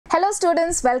Hello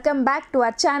students, welcome back to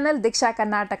our channel Diksha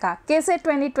Karnataka. KCET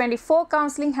 2024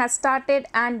 counseling has started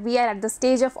and we are at the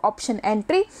stage of option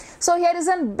entry. So here is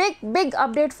a big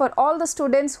update for all the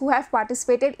students who have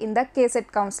participated in the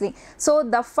KCET counseling. So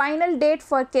the final date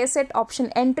for KCET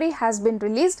option entry has been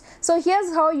released. So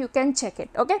here's how you can check it.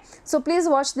 Okay, so please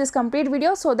watch this complete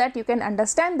video so that you can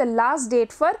understand the last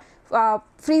date for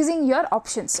freezing your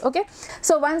options. Okay,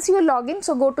 so once you log in,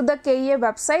 so go to the KEA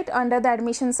website under the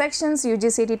admission sections,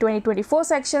 UGCT 2024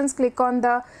 sections, click on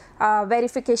the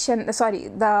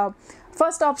the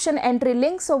first option entry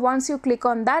link. So once you click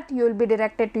on that, you will be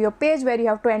directed to your page where you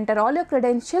have to enter all your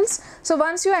credentials. So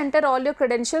once you enter all your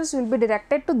credentials, you will be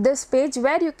directed to this page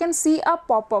where you can see a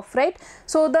pop-up, right?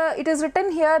 So it is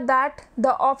written here that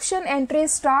the option entry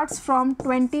starts from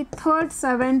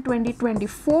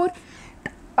 23rd/7/2024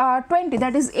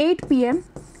 that is 8 p.m.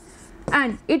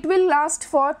 and it will last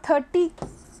for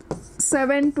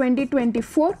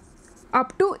 30/7/2024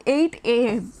 up to 8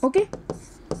 a.m. okay,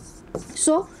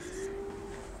 so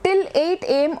till 8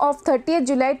 a.m. of 30th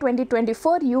July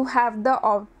 2024 you have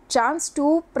the chance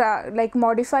to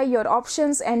modify your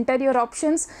options, enter your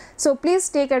options. So please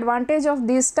take advantage of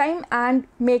this time and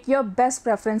make your best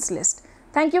preference list.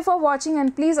 Thank you for watching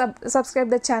and please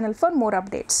subscribe the channel for more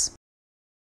updates.